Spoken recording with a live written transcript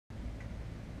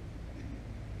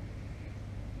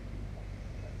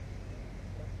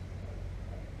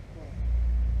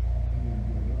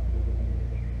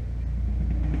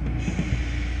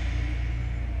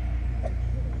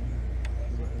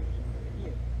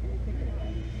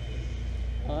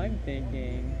I'm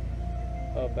thinking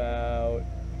about,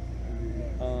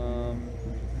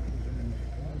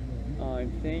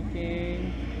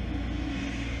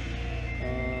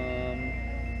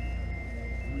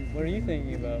 what are you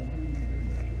thinking about?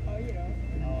 Oh, you know.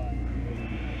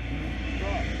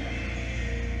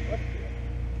 Let's do it.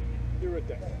 You're a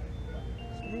deck.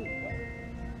 Smooth.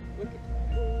 Look at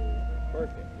that.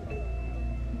 Perfect.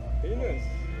 Penis.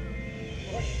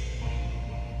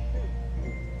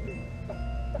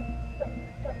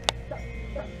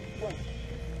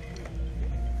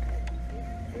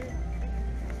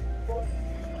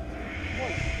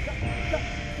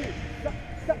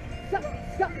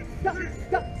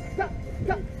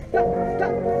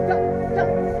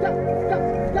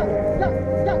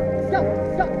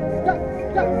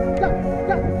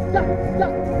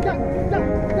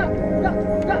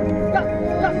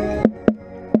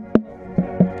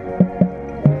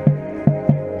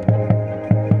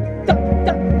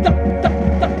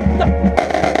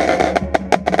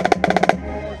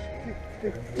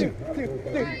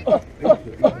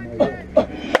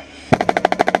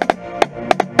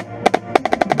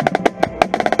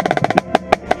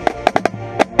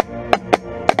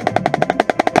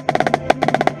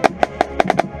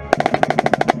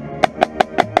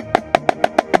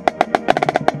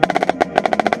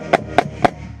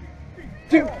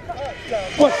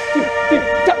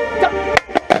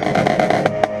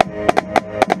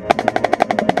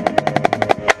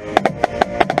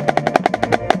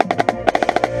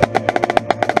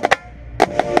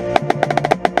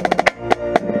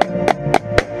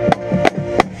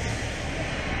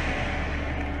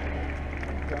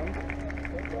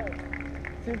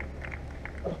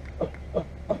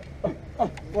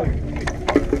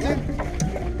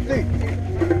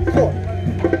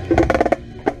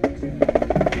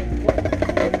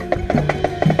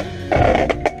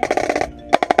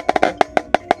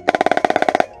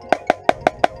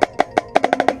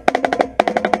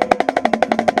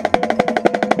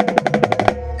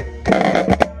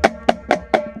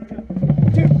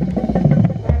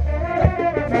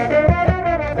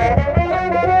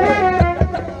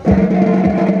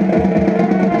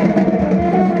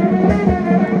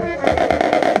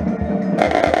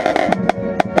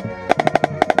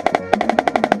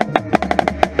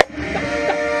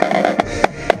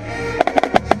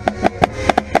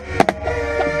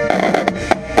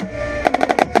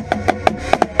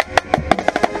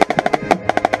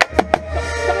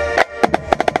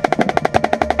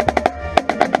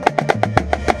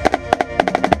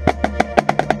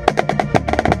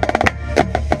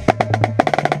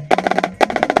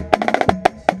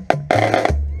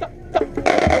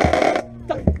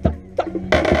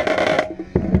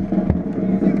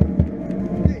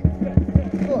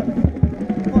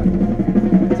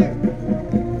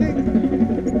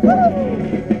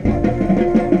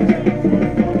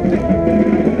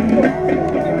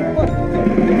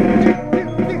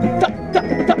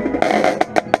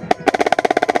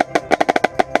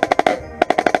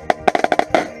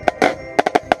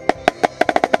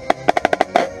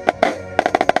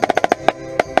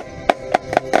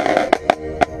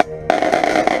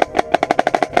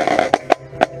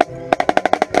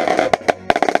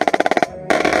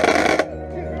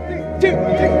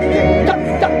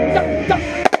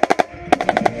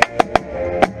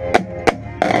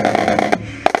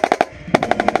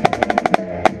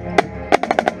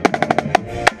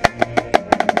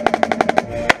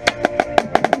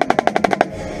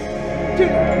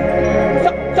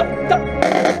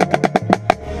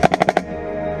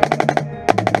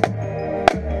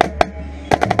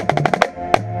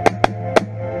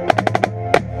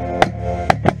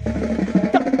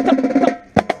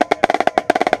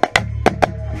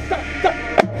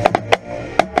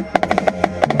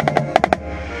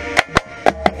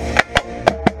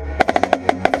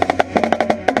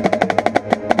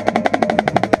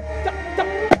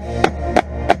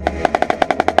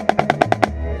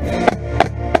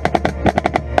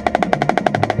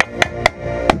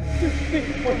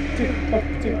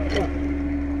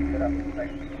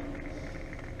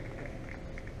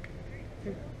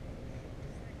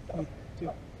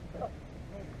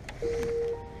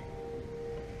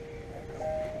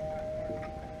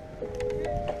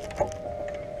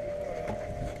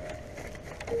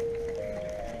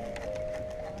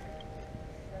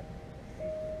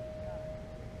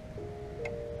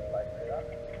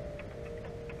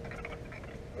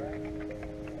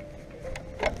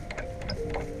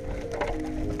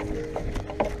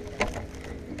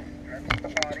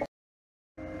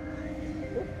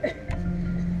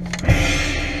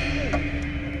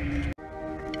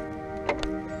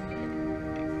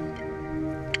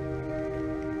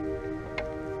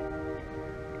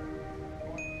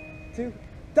 2,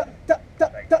 da, da, da,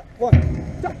 da, 1,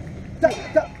 da, da,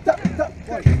 da, da, da,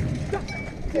 1, da,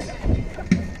 2,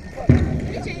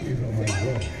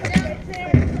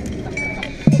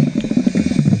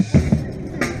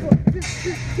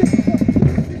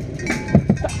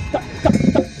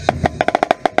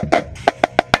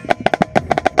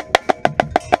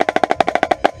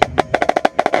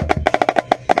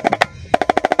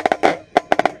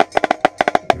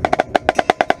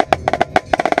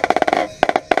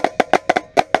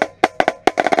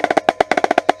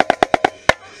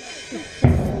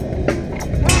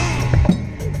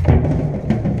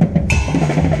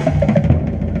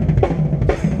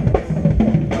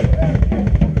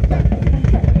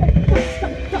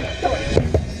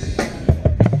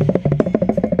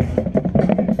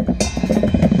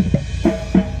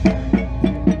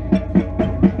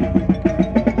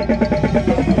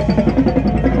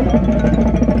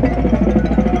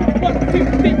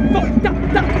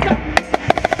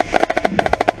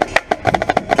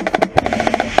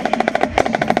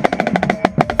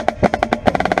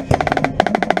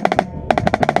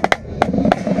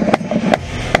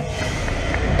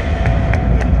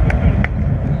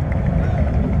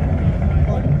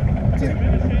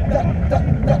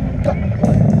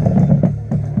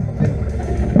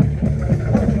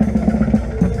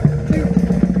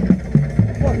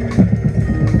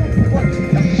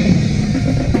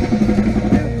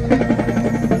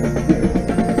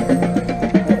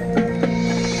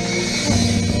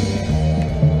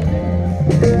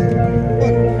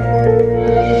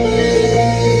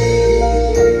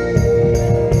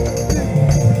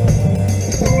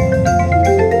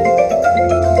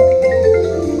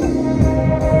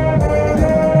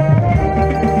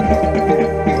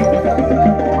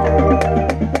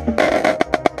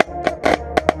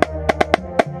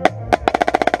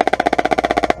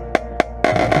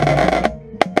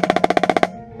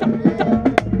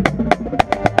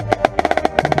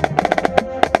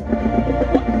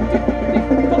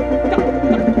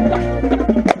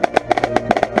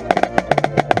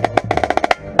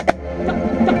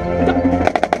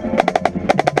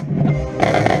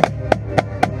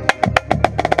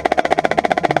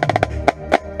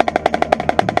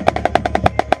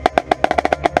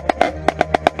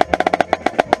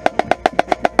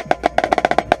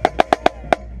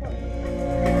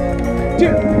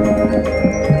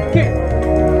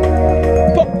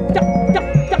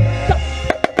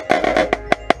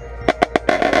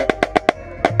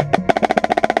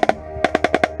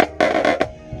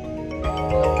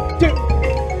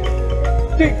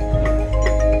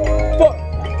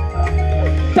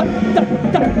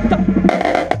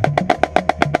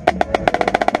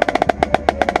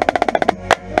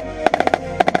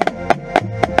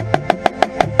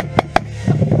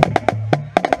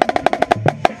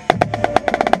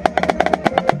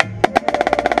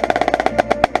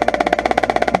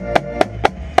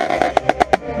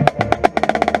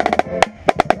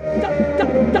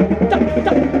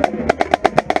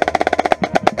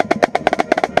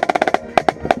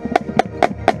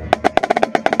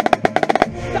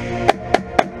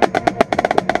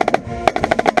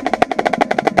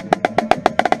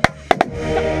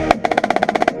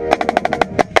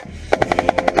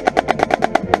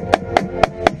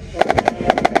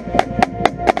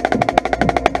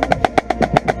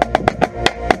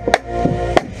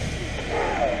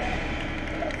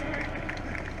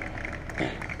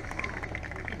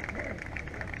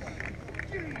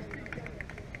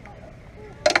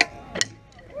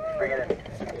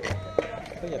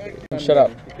 Shut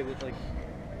up.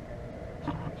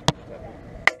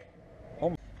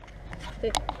 Oh.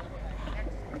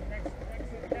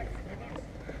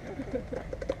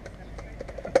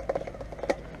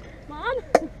 Mom?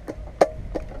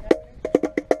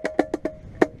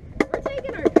 We're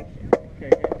taking our picture.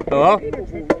 Hello? Hey,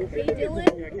 Dylan.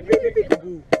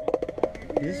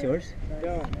 Is this yours?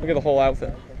 Look at the whole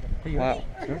outfit. Wow.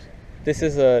 This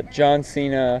is a John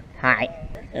Cena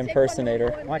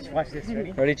impersonator. Watch this.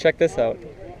 Ready? Ready? Check this out.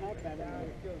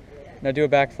 Now do a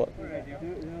backflip.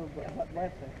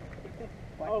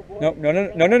 No.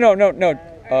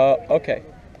 Okay.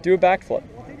 Do a backflip.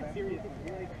 Do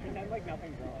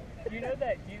you know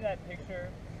that picture,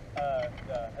 the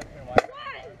husband and wife?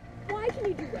 Why can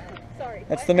you do that? Sorry.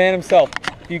 That's the man himself.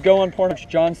 If you go on Pornhub,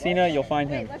 John Cena, you'll find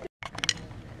him.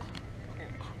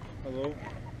 Hello,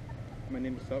 my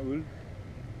name is Saul.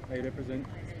 I represent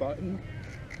Spartan.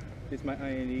 This is my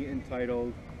INE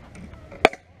entitled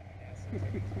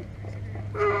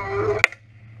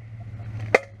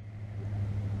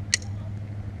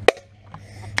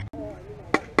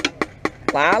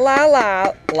La la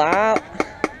la la.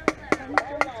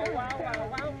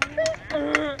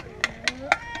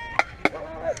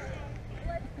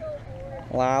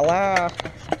 La la.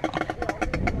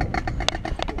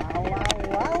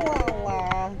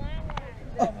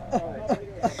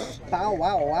 Wow,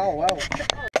 wow, wow, wow.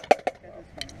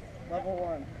 Level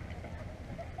 1.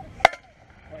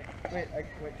 Wait,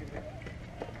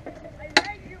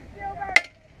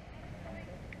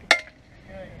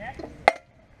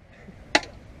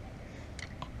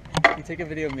 Can you take a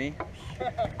video of me?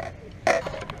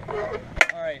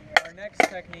 Alright, our next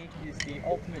technique is the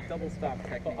ultimate double stop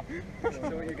technique. So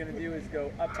what you're going to do is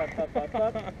go up, up, up, up,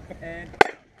 up, and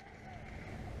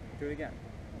do it again.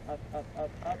 Up, up,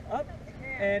 up, up, up,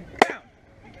 and down.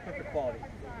 Perfect quality.